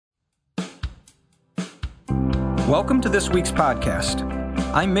Welcome to this week's podcast.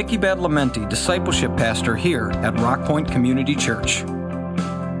 I'm Mickey Badalamenti, Discipleship Pastor here at Rock Point Community Church.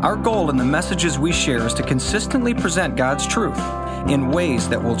 Our goal in the messages we share is to consistently present God's truth in ways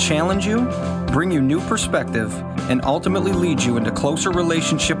that will challenge you, bring you new perspective, and ultimately lead you into closer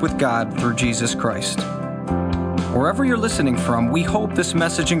relationship with God through Jesus Christ. Wherever you're listening from, we hope this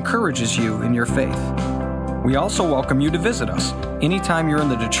message encourages you in your faith. We also welcome you to visit us anytime you're in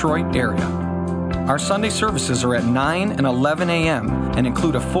the Detroit area. Our Sunday services are at 9 and 11 a.m. and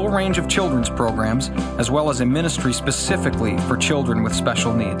include a full range of children's programs, as well as a ministry specifically for children with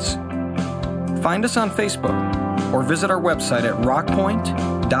special needs. Find us on Facebook or visit our website at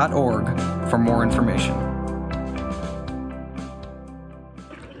rockpoint.org for more information.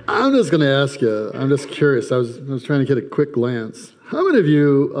 I'm just going to ask you, I'm just curious, I was trying to get a quick glance. How many of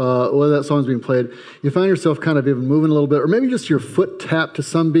you, while that song's being played, you find yourself kind of even moving a little bit, or maybe just your foot tapped to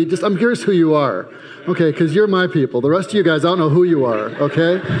some beat? I'm curious who you are, okay, because you're my people. The rest of you guys, I don't know who you are,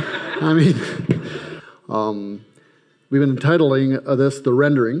 okay? I mean, we've been entitling this The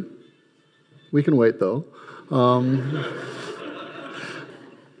Rendering. We can wait, though.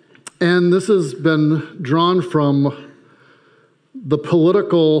 And this has been drawn from the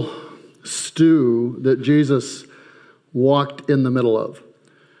political stew that Jesus walked in the middle of.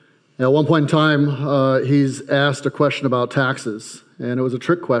 At one point in time, he's asked a question about taxes, and it was a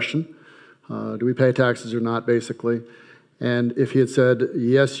trick question. Do we pay taxes or not, basically? And if he had said,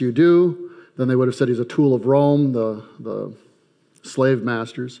 yes, you do, then they would have said he's a tool of Rome, the slave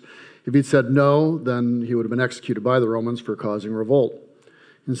masters. If he'd said no, then he would have been executed by the Romans for causing revolt.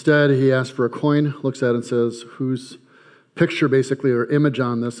 Instead, he asked for a coin, looks at it and says, whose picture, basically, or image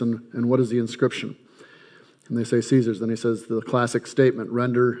on this, and what is the inscription? And they say Caesar's. Then he says the classic statement,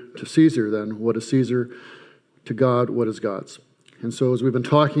 render to Caesar, then, what is Caesar? To God, what is God's? And so as we've been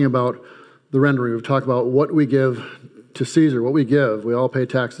talking about the rendering, we've talked about what we give to Caesar, what we give. We all pay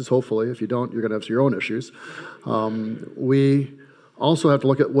taxes, hopefully. If you don't, you're going to have your own issues. We also have to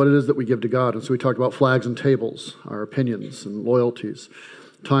look at what it is that we give to God. And so we talked about flags and tables, our opinions and loyalties,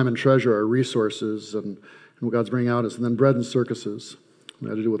 time and treasure, our resources, and what God's bringing out us, and then bread and circuses. It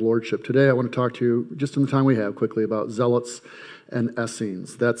had to do with lordship. Today I want to talk to you, just in the time we have, quickly about Zealots and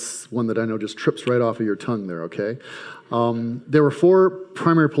Essenes. That's one that I know just trips right off of your tongue there, okay? There were four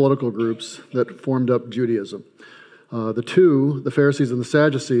primary political groups that formed up Judaism. The Pharisees and the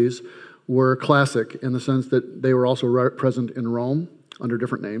Sadducees, were classic in the sense that they were also present in Rome under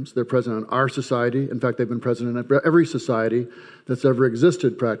different names. They're present in our society. In fact, they've been present in every society that's ever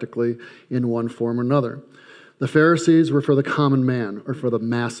existed practically in one form or another. The Pharisees were for the common man, or for the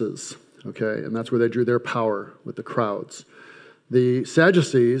masses, okay? And that's where they drew their power with the crowds. The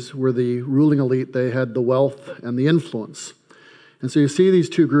Sadducees were the ruling elite. They had the wealth and the influence. And so you see these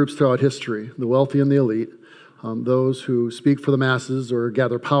two groups throughout history, the wealthy and the elite, those who speak for the masses or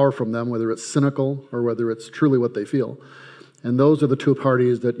gather power from them, whether it's cynical or whether it's truly what they feel. And those are the two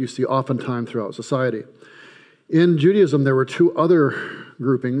parties that you see oftentimes throughout society. In Judaism, there were two other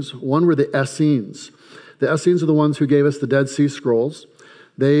groupings. One were the Essenes. The Essenes are the ones who gave us the Dead Sea Scrolls.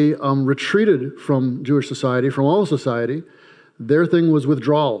 They retreated from Jewish society, from all society. Their thing was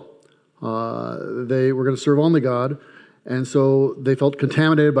withdrawal. They were going to serve only God, and so they felt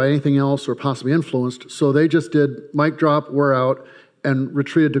contaminated by anything else or possibly influenced, so they just did mic drop, we're out, and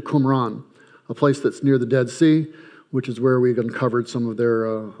retreated to Qumran, a place that's near the Dead Sea, which is where we've uncovered some of their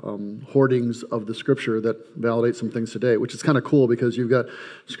hoardings of the Scripture that validate some things today, which is kind of cool because you've got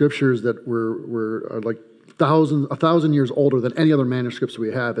Scriptures that are like 1,000 years older than any other manuscripts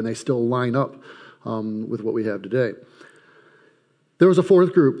we have, and they still line up with what we have today. There was a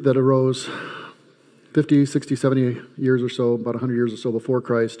fourth group that arose 50, 60, 70 years or so, about 100 years or so before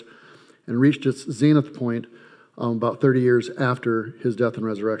Christ, and reached its zenith point about 30 years after his death and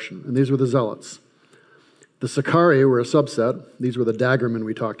resurrection. And these were the Zealots. The Sicarii were a subset. These were the daggermen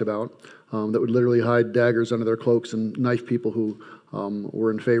we talked about, that would literally hide daggers under their cloaks and knife people who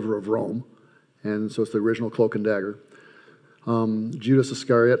were in favor of Rome. And so it's the original cloak and dagger. Judas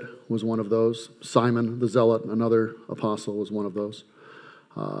Iscariot was one of those. Simon the Zealot, another apostle, was one of those.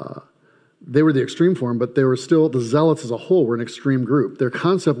 They were the extreme form, but they were still, the Zealots as a whole were an extreme group. Their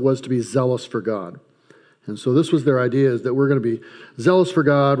concept was to be zealous for God. And so this was their idea, is that we're going to be zealous for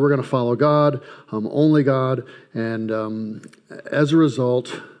God, we're going to follow God, only God, and as a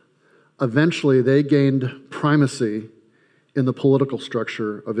result, eventually they gained primacy in the political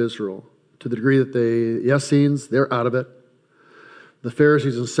structure of Israel, to the degree that the Essenes, they're out of it. The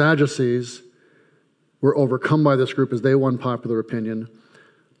Pharisees and Sadducees were overcome by this group as they won popular opinion,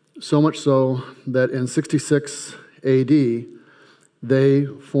 so much so that in 66 AD, they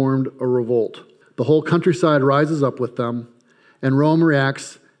formed a revolt. The whole countryside rises up with them, and Rome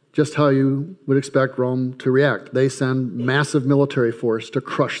reacts just how you would expect Rome to react. They send massive military force to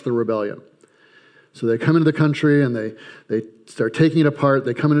crush the rebellion. So they come into the country and they start taking it apart.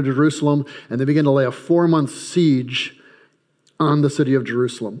 They come into Jerusalem and they begin to lay a 4-month siege on the city of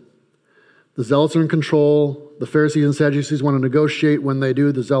Jerusalem. The Zealots are in control. The Pharisees and Sadducees want to negotiate. When they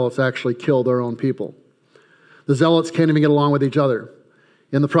do, the Zealots actually kill their own people. The Zealots can't even get along with each other.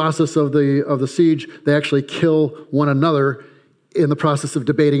 In the process of the siege, they actually kill one another in the process of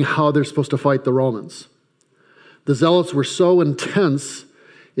debating how they're supposed to fight the Romans. The Zealots were so intense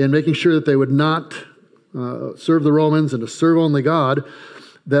in making sure that they would not serve the Romans and to serve only God,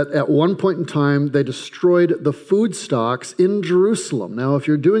 that at one point in time, they destroyed the food stocks in Jerusalem. Now, if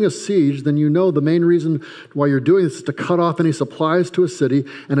you're doing a siege, then you know the main reason why you're doing this is to cut off any supplies to a city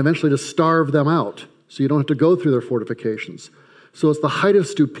and eventually to starve them out, so you don't have to go through their fortifications. So it's the height of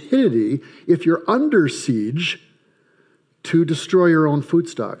stupidity, if you're under siege, to destroy your own food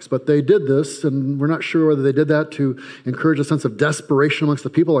stocks. But they did this, and we're not sure whether they did that to encourage a sense of desperation amongst the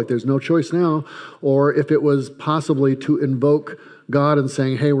people, like there's no choice now, or if it was possibly to invoke God and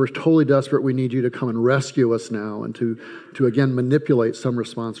saying, hey, we're totally desperate, we need you to come and rescue us now, and to again manipulate some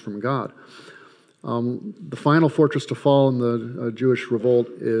response from God. The final fortress to fall in the Jewish revolt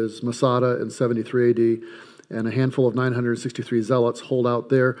is Masada in 73 AD, and a handful of 963 zealots hold out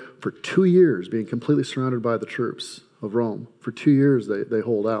there for 2 years, being completely surrounded by the troops of Rome. For 2 years they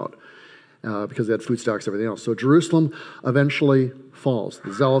hold out because they had food stocks and everything else. So Jerusalem eventually falls.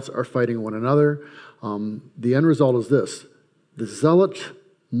 The zealots are fighting one another. The end result is this. The zealot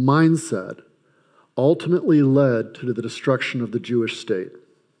mindset ultimately led to the destruction of the Jewish state.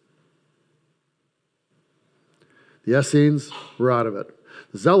 The Essenes were out of it.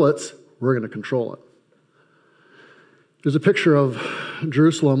 The zealots were going to control it. There's a picture of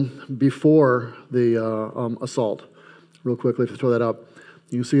Jerusalem before the assault. Real quickly, if you throw that up,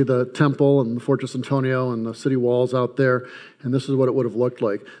 you can see the temple and the Fortress Antonio and the city walls out there, and this is what it would have looked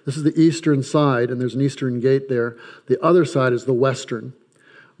like. This is the eastern side, and there's an eastern gate there. The other side is the western.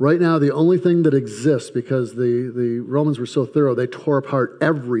 Right now, the only thing that exists, because the Romans were so thorough, they tore apart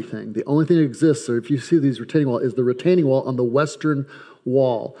everything. The only thing that exists, so if you see these retaining walls, is the retaining wall on the western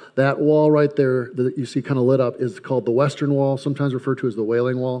wall. That wall right there that you see kind of lit up is called the Western Wall, sometimes referred to as the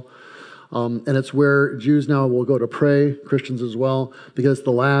Wailing Wall. And it's where Jews now will go to pray, Christians as well, because it's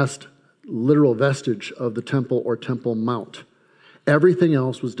the last literal vestige of the temple or Temple Mount. Everything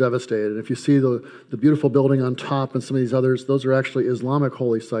else was devastated. If you see the beautiful building on top and some of these others, those are actually Islamic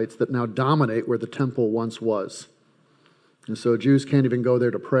holy sites that now dominate where the temple once was. And so Jews can't even go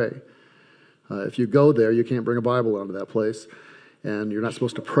there to pray. If you go there, you can't bring a Bible onto that place, and you're not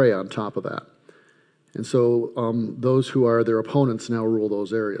supposed to pray on top of that. And so those who are their opponents now rule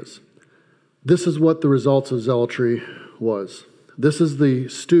those areas. This is what the results of zealotry was. This is the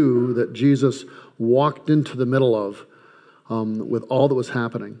stew that Jesus walked into the middle of with all that was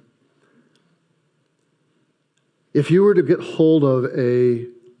happening. If you were to get hold of a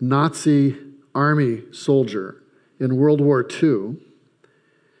Nazi army soldier in World War II,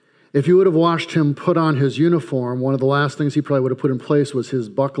 if you would have watched him put on his uniform, one of the last things he probably would have put in place was his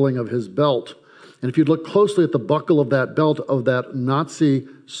buckling of his belt. And if you'd look closely at the buckle of that belt of that Nazi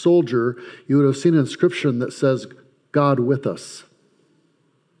soldier, you would have seen an inscription that says, God with us.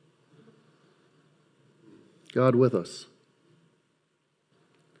 God with us.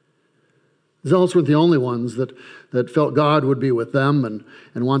 Zealots weren't the only ones that felt God would be with them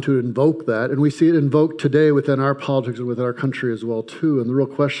and want to invoke that. And we see it invoked today within our politics and within our country as well, too. And the real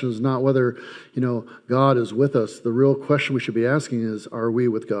question is not whether, God is with us. The real question we should be asking is, are we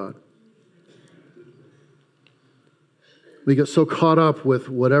with God? We get so caught up with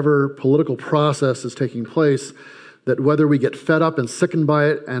whatever political process is taking place that whether we get fed up and sickened by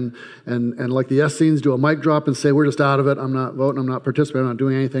it and like the Essenes do a mic drop and say, we're just out of it, I'm not voting, I'm not participating, I'm not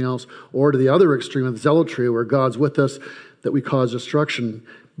doing anything else, or to the other extreme of zealotry where God's with us, that we cause destruction,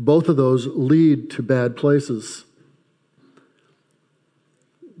 both of those lead to bad places.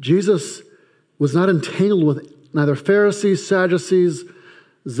 Jesus was not entangled with neither Pharisees, Sadducees,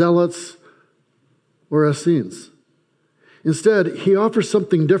 Zealots, or Essenes. Instead, he offers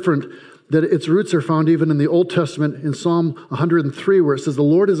something different, that its roots are found even in the Old Testament in Psalm 103, where it says, the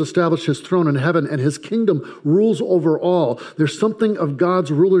Lord has established his throne in heaven and his kingdom rules over all. There's something of God's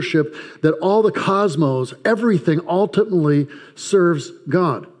rulership that all the cosmos, everything ultimately serves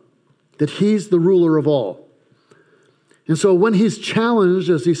God, that he's the ruler of all. And so when he's challenged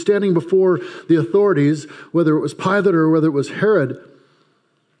as he's standing before the authorities, whether it was Pilate or whether it was Herod,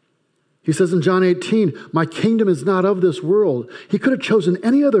 He says in John 18, my kingdom is not of this world. He could have chosen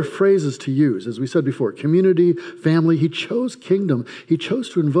any other phrases to use, as we said before, community, family. He chose kingdom. He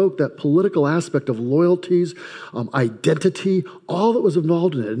chose to invoke that political aspect of loyalties, identity, all that was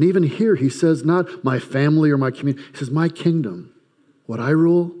involved in it. And even here he says not my family or my community. He says my kingdom, what I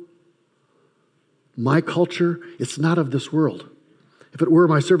rule, my culture, it's not of this world. If it were,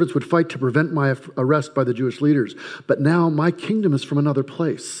 my servants would fight to prevent my arrest by the Jewish leaders. But now my kingdom is from another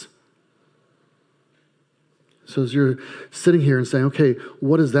place. So as you're sitting here and saying, okay,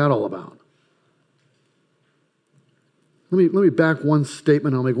 what is that all about? Let me back one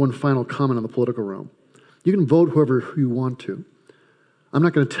statement. I'll make one final comment on the political realm. You can vote whoever you want to. I'm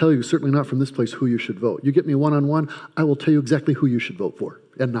not going to tell you, certainly not from this place, who you should vote. You get me one-on-one, I will tell you exactly who you should vote for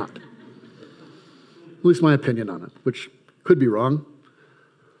and not. At least my opinion on it, which could be wrong.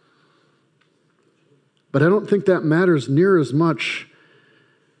 But I don't think that matters near as much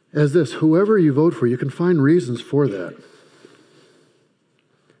as this. Whoever you vote for, you can find reasons for that.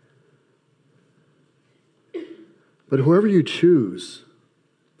 But whoever you choose,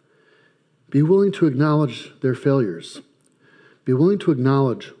 be willing to acknowledge their failures. Be willing to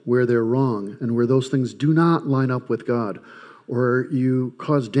acknowledge where they're wrong and where those things do not line up with God, or you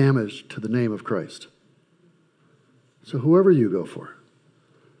cause damage to the name of Christ. So whoever you go for,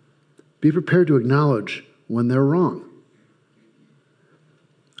 be prepared to acknowledge when they're wrong.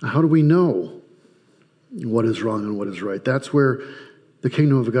 How do we know what is wrong and what is right? That's where the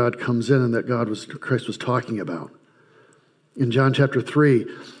kingdom of God comes in and that Christ was talking about. In John chapter 3,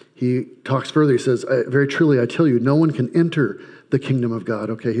 he talks further. He says, very truly I tell you, no one can enter the kingdom of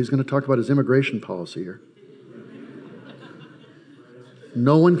God. Okay, he's going to talk about his immigration policy here.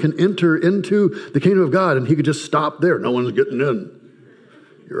 No one can enter into the kingdom of God, and he could just stop there. No one's getting in.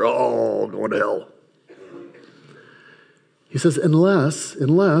 You're all going to hell. He says, unless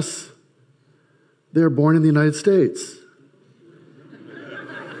they're born in the United States.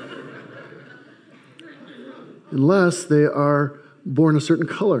 Unless they are born a certain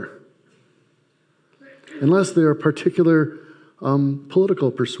color. Unless they are a particular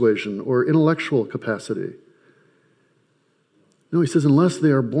political persuasion or intellectual capacity. No, he says, unless they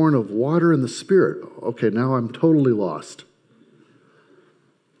are born of water and the Spirit. Okay, now I'm totally lost.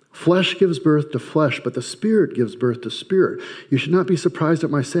 Flesh gives birth to flesh, but the Spirit gives birth to spirit. You should not be surprised at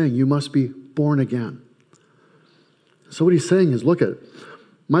my saying, you must be born again. So what he's saying is, look at it.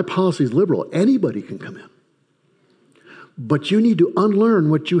 My policy is liberal. Anybody can come in. But you need to unlearn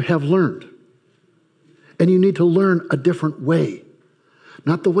what you have learned. And you need to learn a different way.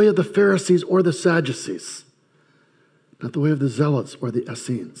 Not the way of the Pharisees or the Sadducees. Not the way of the Zealots or the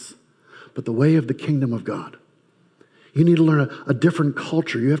Essenes, but the way of the kingdom of God. You need to learn a different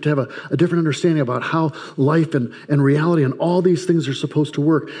culture. You have to have a different understanding about how life and reality and all these things are supposed to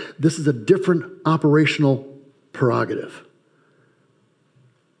work. This is a different operational prerogative.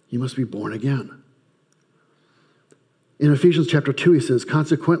 You must be born again. In Ephesians chapter 2, he says,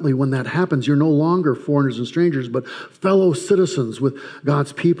 consequently, when that happens, you're no longer foreigners and strangers, but fellow citizens with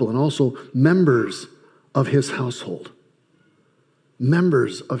God's people and also members of his household.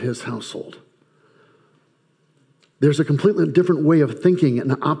 Members of his household. There's a completely different way of thinking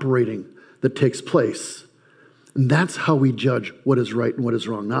and operating that takes place. And that's how we judge what is right and what is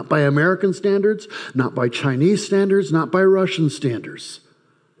wrong. Not by American standards, not by Chinese standards, not by Russian standards.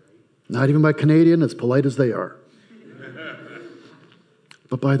 Not even by Canadian, as polite as they are.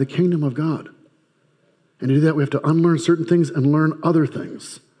 But by the kingdom of God. And to do that, we have to unlearn certain things and learn other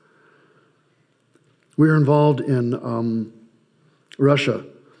things. We were involved in Russia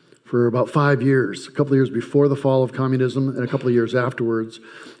for about 5 years, a couple of years before the fall of communism and a couple of years afterwards.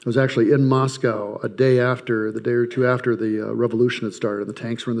 I was actually in Moscow the day or two after the revolution had started. The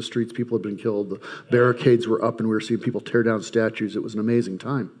tanks were in the streets, people had been killed, the barricades were up, and we were seeing people tear down statues. It was an amazing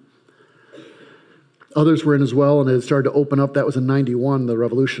time. Others were in as well, and it had started to open up. That was in 91, the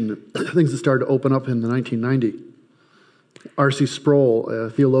revolution. Things that started to open up in 1990. R.C. Sproul, a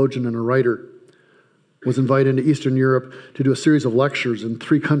theologian and a writer, was invited into Eastern Europe to do a series of lectures in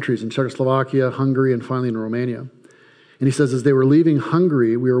 3 countries, in Czechoslovakia, Hungary, and finally in Romania. And he says, as they were leaving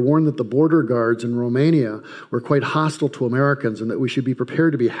Hungary, we were warned that the border guards in Romania were quite hostile to Americans and that we should be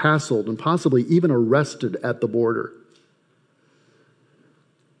prepared to be hassled and possibly even arrested at the border.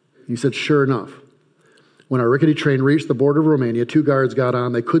 He said, sure enough. When our rickety train reached the border of Romania, 2 guards got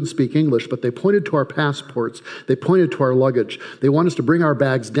on. They couldn't speak English, but they pointed to our passports. They pointed to our luggage. They wanted us to bring our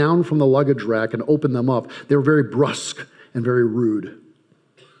bags down from the luggage rack and open them up. They were very brusque and very rude.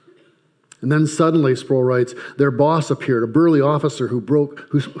 And then suddenly, Sproul writes, their boss appeared, a burly officer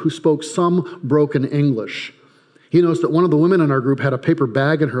who spoke some broken English. He noticed that one of the women in our group had a paper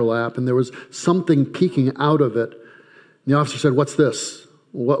bag in her lap, and there was something peeking out of it. And the officer said, "What's this?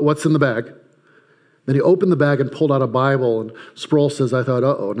 What's in the bag?" Then he opened the bag and pulled out a Bible, and Sproul says, "I thought,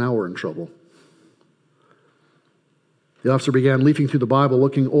 uh-oh, now we're in trouble." The officer began leafing through the Bible,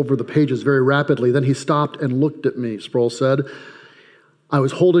 looking over the pages very rapidly. Then he stopped and looked at me, Sproul said. I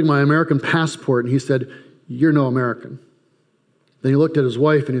was holding my American passport, and he said, "You're no American." Then he looked at his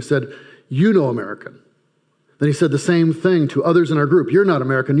wife, and he said, "You no American." Then he said the same thing to others in our group. "You're not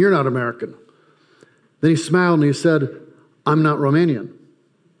American, you're not American." Then he smiled, and he said, "I'm not Romanian."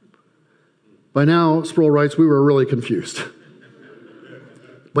 By now, Sproul writes, we were really confused.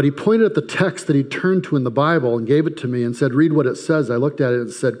 But he pointed at the text that he turned to in the Bible and gave it to me and said, "Read what it says." I looked at it and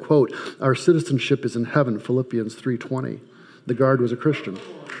said, quote, "Our citizenship is in heaven," Philippians 3:20. The guard was a Christian.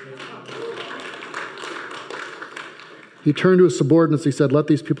 He turned to his subordinates. He said, "Let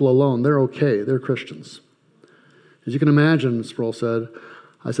these people alone. They're okay. They're Christians." As you can imagine, Sproul said,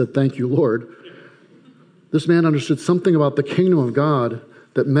 I said, "Thank you, Lord." This man understood something about the kingdom of God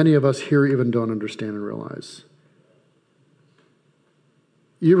that many of us here even don't understand and realize.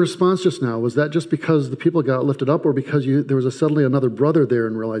 Your response just now, was that just because the people got lifted up, or because there was suddenly another brother there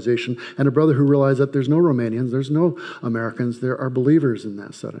in realization, and a brother who realized that there's no Romanians, there's no Americans, there are believers in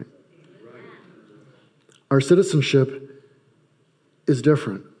that setting? Our citizenship is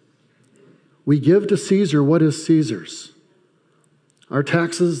different. We give to Caesar what is Caesar's. Our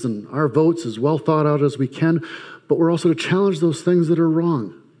taxes and our votes as well thought out as we can, but we're also to challenge those things that are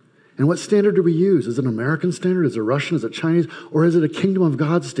wrong. And what standard do we use? Is it an American standard? Is it Russian? Is it Chinese? Or is it a kingdom of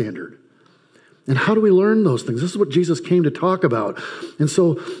God standard? And how do we learn those things? This is what Jesus came to talk about. And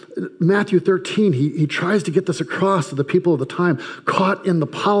so Matthew 13, he tries to get this across to the people of the time, caught in the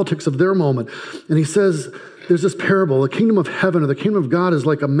politics of their moment. And he says, there's this parable, the kingdom of heaven or the kingdom of God is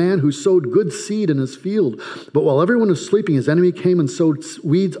like a man who sowed good seed in his field. But while everyone was sleeping, his enemy came and sowed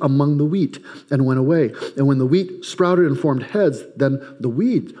weeds among the wheat and went away. And when the wheat sprouted and formed heads, then the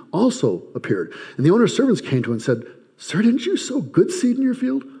weeds also appeared. And the owner's servants came to him and said, "Sir, didn't you sow good seed in your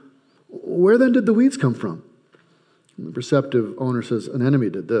field? Where then did the weeds come from?" And the perceptive owner says, "An enemy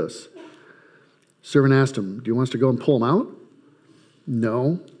did this." Servant asked him, "Do you want us to go and pull them out?"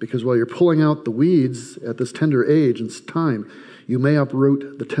 "No, because while you're pulling out the weeds at this tender age and time, you may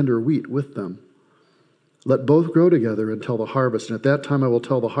uproot the tender wheat with them. Let both grow together until the harvest. And at that time I will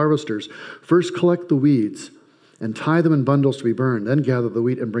tell the harvesters, first collect the weeds and tie them in bundles to be burned, then gather the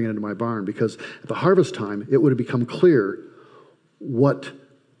wheat and bring it into my barn. Because at the harvest time it would have become clear what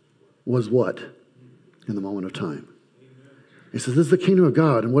was what in the moment of time." He says this is the kingdom of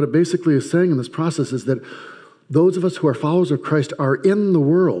God. And what it basically is saying in this process is that those of us who are followers of Christ are in the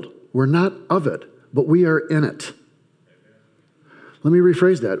world. We're not of it, but we are in it. Let me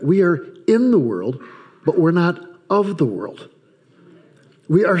rephrase that. We are in the world, but we're not of the world.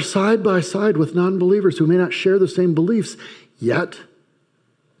 We are side by side with non-believers who may not share the same beliefs, yet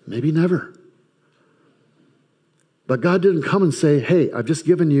maybe never. But God didn't come and say, "Hey, I've just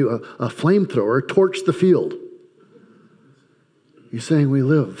given you a flamethrower, torch the field." He's saying we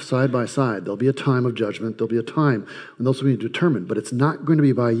live side by side. There'll be a time of judgment. There'll be a time when those will be determined. But it's not going to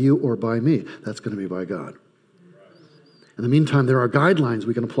be by you or by me. That's going to be by God. In the meantime, there are guidelines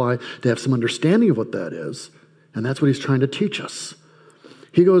we can apply to have some understanding of what that is. And that's what he's trying to teach us.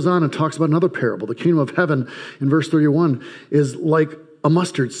 He goes on and talks about another parable. The kingdom of heaven, in verse 31, is like a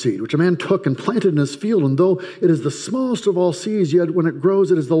mustard seed, which a man took and planted in his field. And though it is the smallest of all seeds, yet when it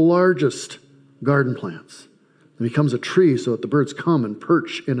grows, it is the largest garden plants. It becomes a tree so that the birds come and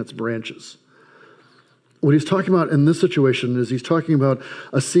perch in its branches. What he's talking about in this situation is he's talking about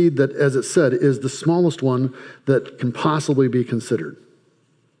a seed that, as it said, is the smallest one that can possibly be considered.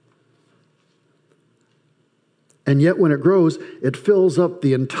 And yet when it grows, it fills up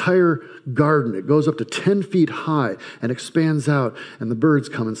the entire garden. It goes up to 10 feet high and expands out, and the birds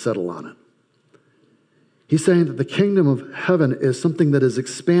come and settle on it. He's saying that the kingdom of heaven is something that is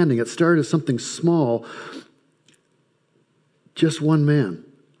expanding. It started as something small, just one man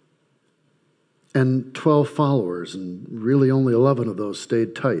and 12 followers, and really only 11 of those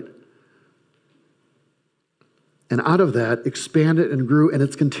stayed tight. And out of that, expanded and grew, and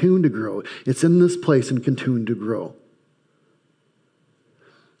it's continuing to grow. It's in this place and continuing to grow.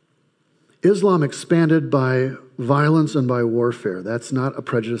 Islam expanded by violence and by warfare. That's not a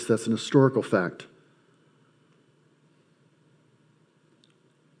prejudice, that's an historical fact.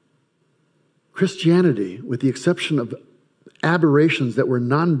 Christianity, with the exception of aberrations that were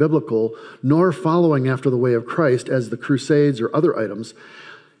non-biblical, nor following after the way of Christ, as the Crusades or other items,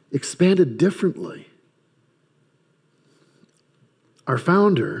 expanded differently. Our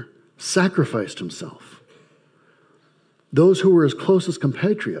founder sacrificed himself. those who were his closest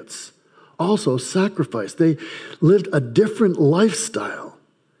compatriots, also sacrificed. They lived a different lifestyle,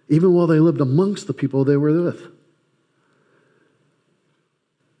 even while they lived amongst the people they were with.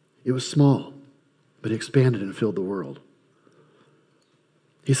 It was small, but he expanded and filled the world.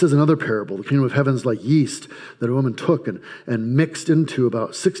 He says another parable, the kingdom of heaven is like yeast that a woman took and mixed into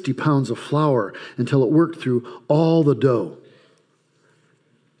about 60 pounds of flour until it worked through all the dough.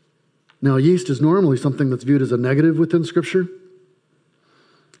 Now, yeast is normally something that's viewed as a negative within Scripture.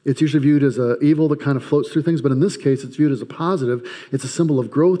 It's usually viewed as an evil that kind of floats through things, but in this case, it's viewed as a positive. It's a symbol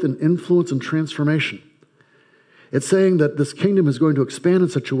of growth and influence and transformation. It's saying that this kingdom is going to expand in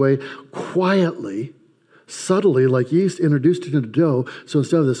such a way, quietly, subtly, like yeast introduced it into dough. So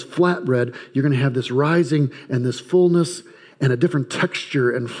instead of this flatbread, you're going to have this rising and this fullness and a different texture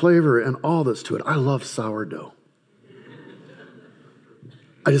and flavor and all this to it. I love sourdough.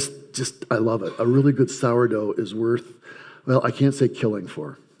 I love it. A really good sourdough is worth, well, I can't say killing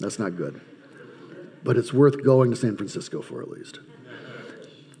for. That's not good. But it's worth going to San Francisco for, at least.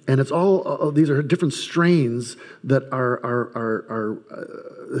 And it's all, these are different strains that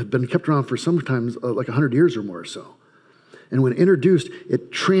have been kept around for sometimes like 100 years or more or so. And when introduced,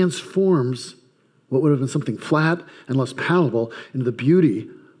 it transforms what would have been something flat and less palatable into the beauty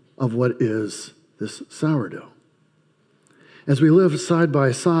of what is this sourdough. As we live side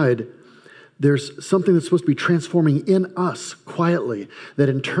by side, there's something that's supposed to be transforming in us quietly, that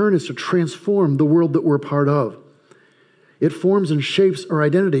in turn is to transform the world that we're a part of. It forms and shapes our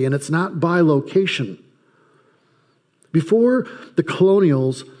identity, and it's not by location. Before the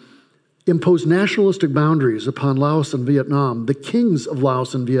colonials imposed nationalistic boundaries upon Laos and Vietnam, the kings of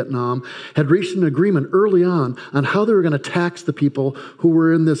Laos and Vietnam had reached an agreement early on how they were going to tax the people who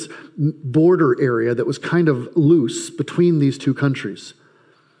were in this border area that was kind of loose between these two countries.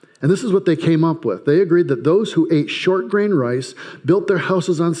 And this is what they came up with. They agreed that those who ate short grain rice, built their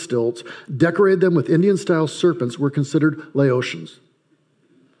houses on stilts, decorated them with Indian-style serpents were considered Laotians.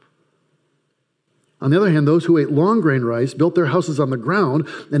 On the other hand, those who ate long grain rice, built their houses on the ground,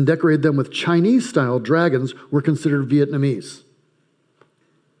 and decorated them with Chinese-style dragons were considered Vietnamese.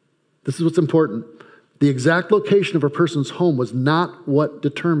 This is what's important. The exact location of a person's home was not what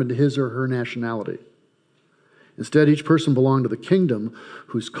determined his or her nationality. Instead, each person belonged to the kingdom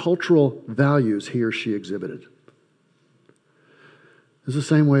whose cultural values he or she exhibited. It's the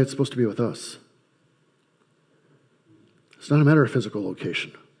same way it's supposed to be with us. It's not a matter of physical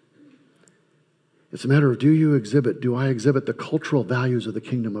location. It's a matter of do I exhibit the cultural values of the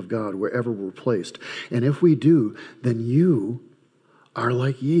kingdom of God wherever we're placed? And if we do, then you are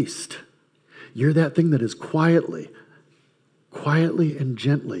like yeast. You're that thing that is quietly and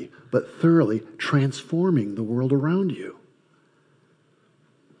gently, but thoroughly transforming the world around you.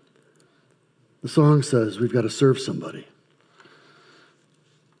 The song says we've got to serve somebody.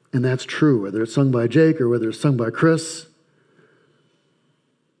 And that's true, whether it's sung by Jake or whether it's sung by Chris.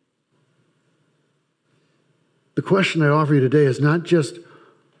 The question I offer you today is not just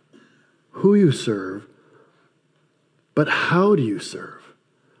who you serve, but how do you serve?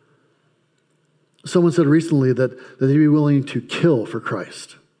 Someone said recently that they'd be willing to kill for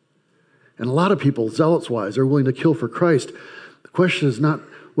Christ. And a lot of people, zealots-wise, are willing to kill for Christ. The question is not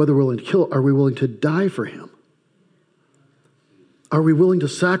whether we're willing to kill, are we willing to die for him? Are we willing to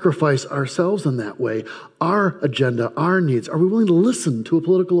sacrifice ourselves in that way? Our agenda, our needs. Are we willing to listen to a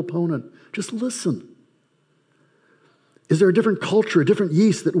political opponent? Just listen. Is there a different culture, a different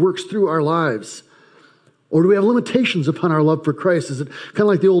yeast that works through our lives? Or do we have limitations upon our love for Christ? Is it kind of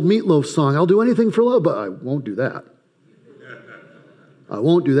like the old Meatloaf song, I'll do anything for love, but I won't do that. I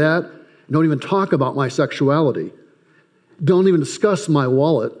won't do that. Don't even talk about my sexuality. Don't even discuss my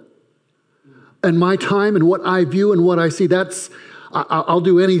wallet and my time and what I view and what I see. I'll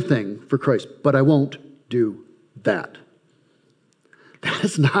do anything for Christ, but I won't do that. That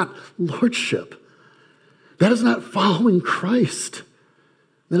is not lordship. That is not following Christ.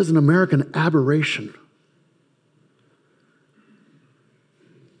 That is an American aberration.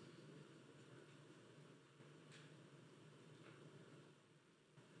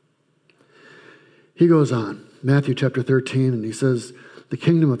 He goes on, Matthew chapter 13, and he says, the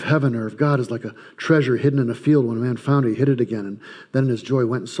kingdom of heaven or of God is like a treasure hidden in a field. When a man found it, he hid it again, and then in his joy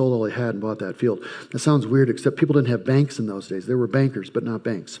went and sold all he had and bought that field. That sounds weird, except people didn't have banks in those days. There were bankers, but not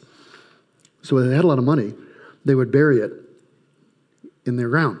banks. So when they had a lot of money, they would bury it in their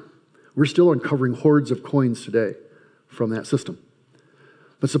ground. We're still uncovering hordes of coins today from that system.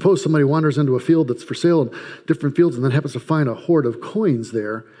 But suppose somebody wanders into a field that's for sale in different fields and then happens to find a hoard of coins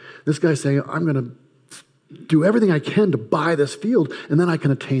there. This guy's saying, I'm going to do everything I can to buy this field, and then I can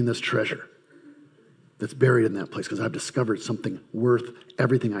attain this treasure. that's buried in that place because I've discovered something worth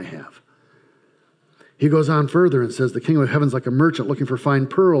everything I have. He goes on further and says, the kingdom of heaven is like a merchant looking for fine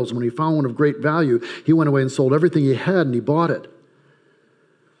pearls. And when he found one of great value, he went away and sold everything he had and he bought it.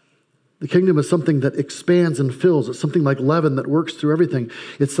 The kingdom is something that expands and fills. It's something like leaven that works through everything.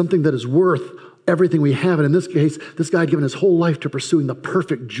 It's something that is worth everything we have. And in this case, this guy had given his whole life to pursuing the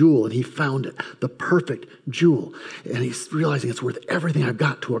perfect jewel, and he found it, the perfect jewel. And he's realizing it's worth everything I've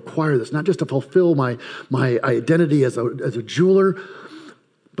got to acquire this, not just to fulfill my identity as a jeweler,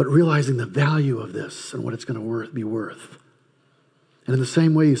 but realizing the value of this and what it's going to be worth. And in the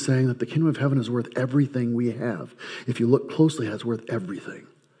same way, he's saying that the kingdom of heaven is worth everything we have. If you look closely, it's worth everything.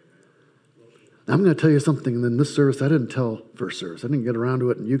 Now, I'm going to tell you something in this service I didn't tell first service. I didn't get around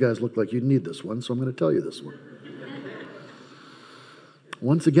to it, and you guys look like you need this one, so I'm going to tell you this one.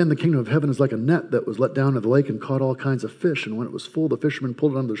 Once again, the kingdom of heaven is like a net that was let down into the lake and caught all kinds of fish. And when it was full, the fishermen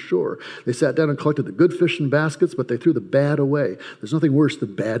pulled it onto the shore. They sat down and collected the good fish in baskets, but they threw the bad away. There's nothing worse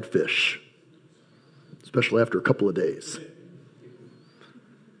than bad fish, especially after a couple of days.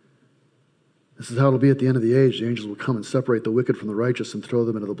 This is how it'll be at the end of the age. The angels will come and separate the wicked from the righteous and throw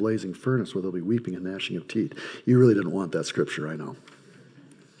them into the blazing furnace where there'll be weeping and gnashing of teeth. You really didn't want that scripture, I know.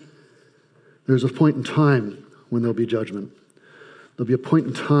 There's a point in time when there'll be judgment. There'll be a point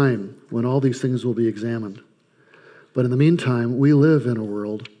in time when all these things will be examined. But in the meantime, we live in a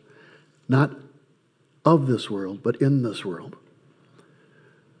world, not of this world, but in this world.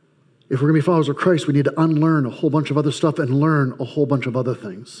 If we're going to be followers of Christ, we need to unlearn a whole bunch of other stuff and learn a whole bunch of other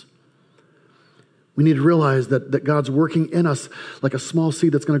things. We need to realize that God's working in us like a small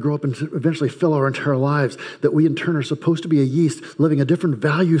seed that's going to grow up and eventually fill our entire lives, that we in turn are supposed to be a yeast living a different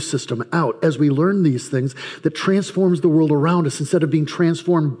value system out as we learn these things that transforms the world around us instead of being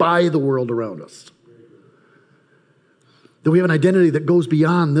transformed by the world around us. That we have an identity that goes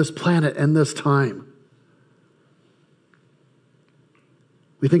beyond this planet and this time.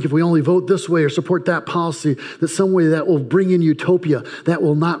 We think if we only vote this way or support that policy, that some way that will bring in utopia. That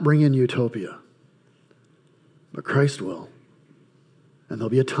will not bring in utopia. But Christ will. And there'll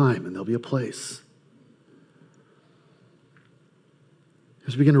be a time and there'll be a place.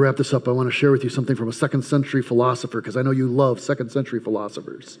 As we begin to wrap this up, I want to share with you something from a second century philosopher, because I know you love second century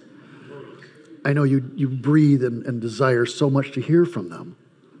philosophers. I know you breathe and desire so much to hear from them.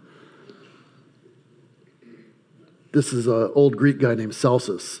 This is an old Greek guy named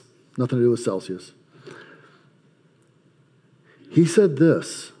Celsus. Nothing to do with Celsius. He said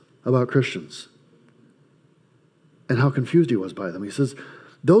this about Christians and how confused he was by them. He says,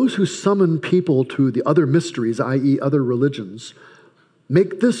 those who summon people to the other mysteries, i.e. other religions,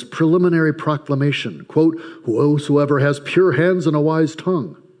 make this preliminary proclamation, quote, whosoever has pure hands and a wise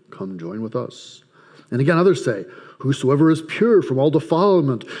tongue, come join with us. And again, others say, whosoever is pure from all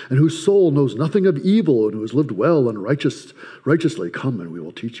defilement and whose soul knows nothing of evil and who has lived well and righteously, come and we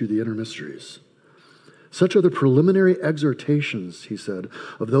will teach you the inner mysteries. Such are the preliminary exhortations, he said,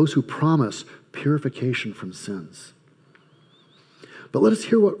 of those who promise purification from sins. But let us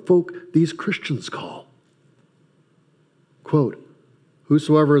hear what folk these Christians call. Quote,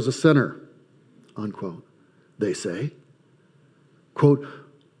 whosoever is a sinner, unquote, they say. Quote,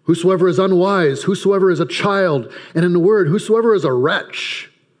 whosoever is unwise, whosoever is a child, and in the word, whosoever is a wretch,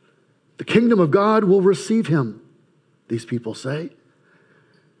 the kingdom of God will receive him, these people say.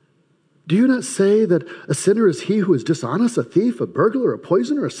 Do you not say that a sinner is he who is dishonest, a thief, a burglar, a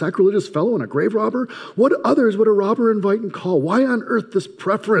poisoner, a sacrilegious fellow, and a grave robber? What others would a robber invite and call? Why on earth this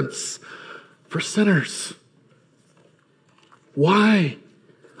preference for sinners? Why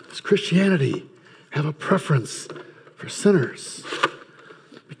does Christianity have a preference for sinners?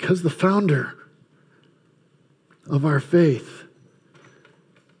 Because the founder of our faith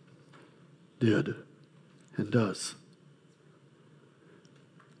did and does.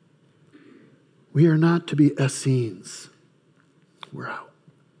 We are not to be Essenes. We're out.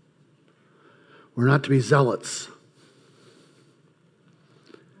 We're not to be zealots,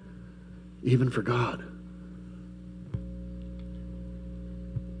 even for God.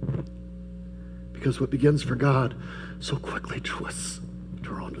 Because what begins for God so quickly twists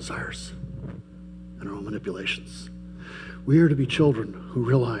to our own desires and our own manipulations. We are to be children who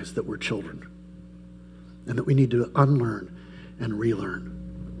realize that we're children and that we need to unlearn and relearn.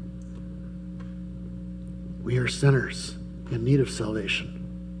 We are sinners in need of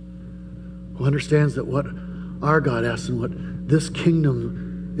salvation, who understands that what our God asks and what this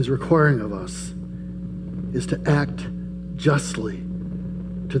kingdom is requiring of us is to act justly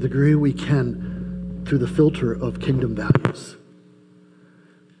to the degree we can through the filter of kingdom values.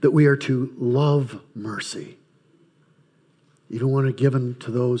 That we are to love mercy, even when it's given to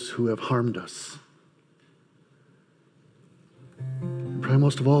those who have harmed us. pray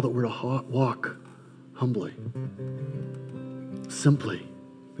most of all that we're to walk humbly, simply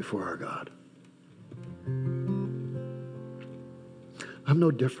before our God. I'm no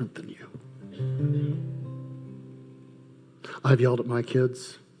different than you. I've yelled at my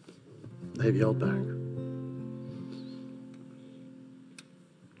kids. They've yelled back.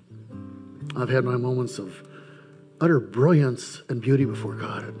 I've had my moments of utter brilliance and beauty before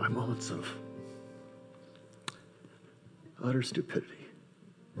God and my moments of utter stupidity.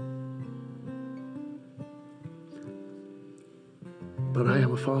 But I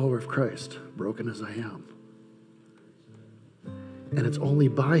am a follower of Christ, broken as I am. And it's only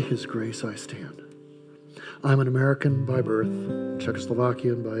by His grace I stand. I'm an American by birth,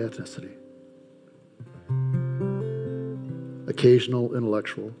 Czechoslovakian by ethnicity. Occasional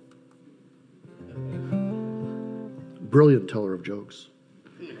intellectual. Brilliant teller of jokes.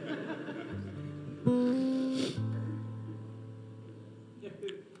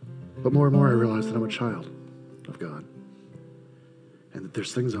 But more and more I realize that I'm a child of God. And that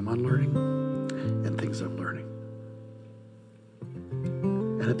there's things I'm unlearning and things I'm learning.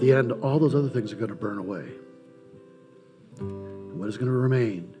 And at the end, all those other things are going to burn away. And what is going to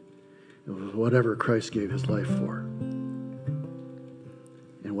remain is whatever Christ gave His life for.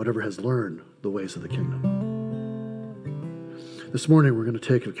 And whatever has learned the ways of the kingdom. This morning we're going to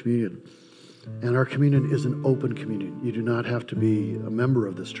take a communion. And our communion is an open communion. You do not have to be a member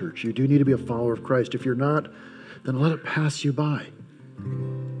of this church. You do need to be a follower of Christ. If you're not, then let it pass you by.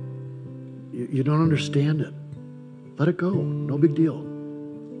 You don't understand it. Let it go. No big deal.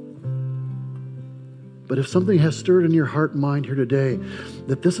 But if something has stirred in your heart and mind here today,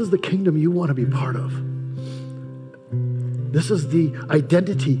 that this is the kingdom you want to be part of. This is the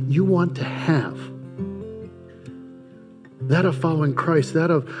identity you want to have. That of following Christ,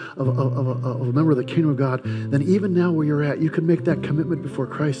 that of a member of the kingdom of God, then even now where you're at, you can make that commitment before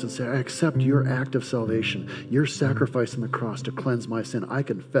Christ and say, I accept your act of salvation, your sacrifice on the cross to cleanse my sin. I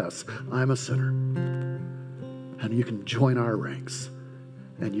confess I'm a sinner. And you can join our ranks.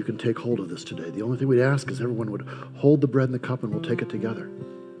 And you can take hold of this today. The only thing we'd ask is everyone would hold the bread and the cup and we'll take it together.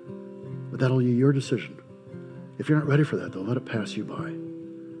 But that'll be your decision. If you're not ready for that, though, let it pass you by.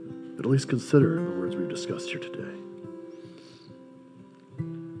 But at least consider the words we've discussed here today.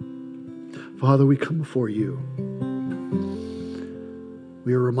 Father, we come before you.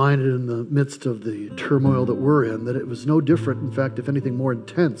 We are reminded in the midst of the turmoil that we're in that it was no different, in fact, if anything, more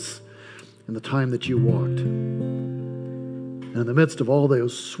intense in the time that you walked. And in the midst of all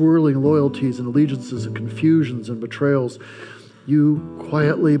those swirling loyalties and allegiances and confusions and betrayals, you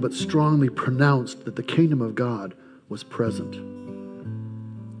quietly but strongly pronounced that the kingdom of God was present,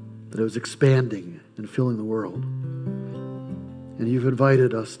 that it was expanding and filling the world. And you've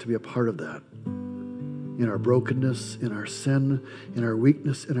invited us to be a part of that in our brokenness, in our sin, in our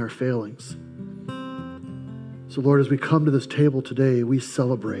weakness, in our failings. So, Lord, as we come to this table today, we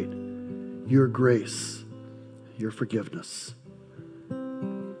celebrate your grace, your forgiveness.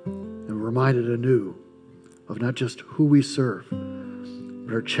 And we're reminded anew of not just who we serve,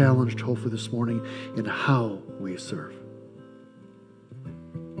 but are challenged, hopefully this morning, in how we serve.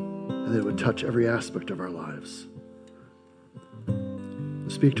 And that it would touch every aspect of our lives.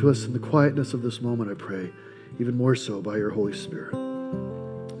 Speak to us in the quietness of this moment, I pray, even more so by your Holy Spirit.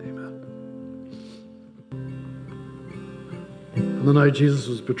 Amen. On the night Jesus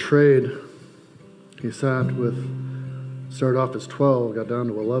was betrayed, he started off as 12, got down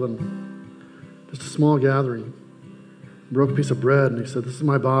to 11. Just a small gathering. Broke a piece of bread, and he said, "This is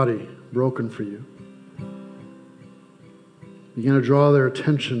my body, broken for you." Began to draw their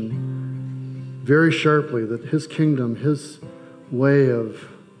attention very sharply that his kingdom, his way of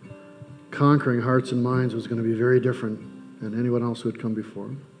conquering hearts and minds was going to be very different than anyone else who had come before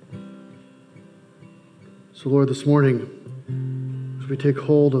him. So, Lord, this morning, as we take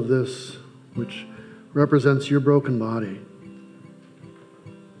hold of this, which represents your broken body,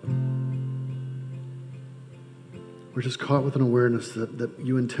 we're just caught with an awareness that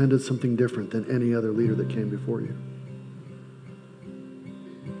you intended something different than any other leader that came before you.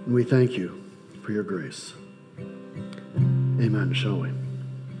 And we thank you for your grace. Amen, shall we?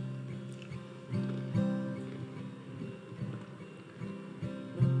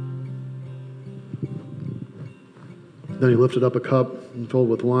 Then he lifted up a cup and filled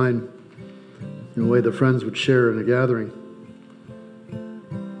with wine in a way that friends would share in a gathering.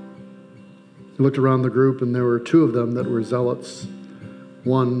 He looked around the group, and there were two of them that were zealots.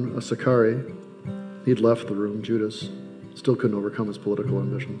 One, a Sicarii. He'd left the room, Judas. Still couldn't overcome his political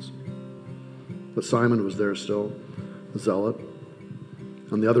ambitions. But Simon was there still, a zealot.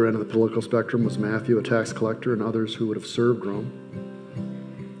 On the other end of the political spectrum was Matthew, a tax collector, and others who would have served Rome.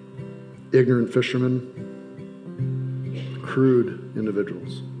 ignorant fishermen, crude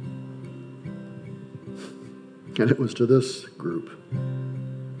individuals. And it was to this group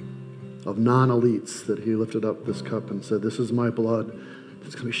of non-elites that he lifted up this cup and said, "This is my blood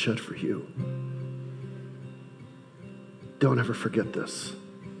that's going to be shed for you. Don't ever forget this.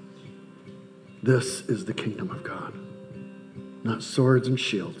 This is the kingdom of God. Not swords and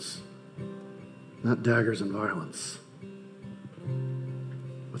shields, not daggers and violence,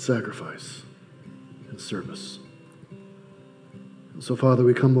 but sacrifice and service." And so, Father,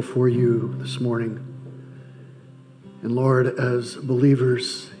 we come before you this morning. And Lord, as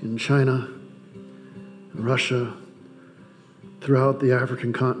believers in China, Russia, throughout the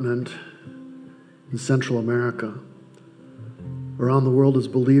African continent, in Central America, around the world as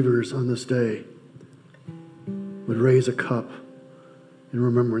believers on this day, would raise a cup in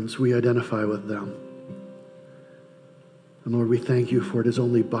remembrance, we identify with them. And Lord, we thank you for it is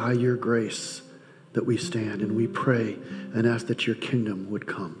only by your grace that we stand, and we pray and ask that your kingdom would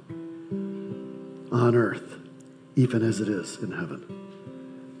come on earth, even as it is in heaven.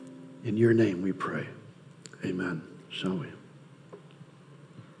 In your name we pray. Amen. Shall we?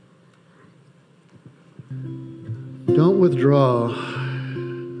 Don't withdraw.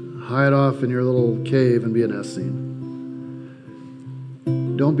 Hide off in your little cave and be an Essene.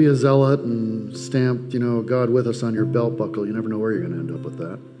 Don't be a zealot and stamp, God with us on your belt buckle. You never know where you're going to end up with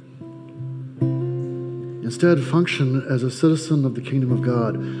that. Instead, function as a citizen of the kingdom of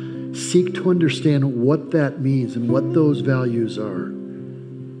God. Seek to understand what that means and what those values are.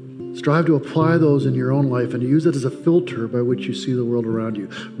 Strive to apply those in your own life and to use it as a filter by which you see the world around you.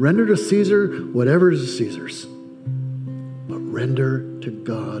 Render to Caesar whatever is Caesar's, but render to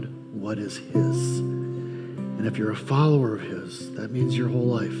God what is his. And if you're a follower of his, that means your whole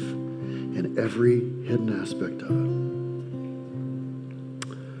life and every hidden aspect of it.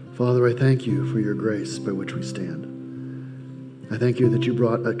 Father, I thank you for your grace by which we stand. I thank you that you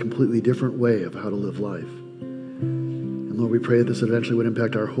brought a completely different way of how to live life. And Lord, we pray that this eventually would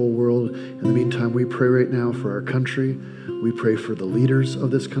impact our whole world. In the meantime, we pray right now for our country. We pray for the leaders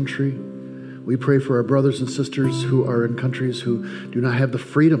of this country. We pray for our brothers and sisters who are in countries who do not have the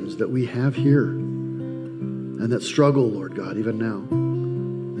freedoms that we have here and that struggle, Lord God, even now.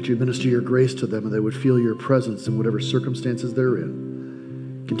 That you minister your grace to them and they would feel your presence in whatever circumstances they're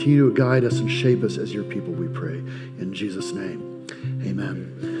in. Continue to guide us and shape us as your people, we pray. In Jesus' name,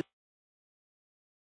 amen.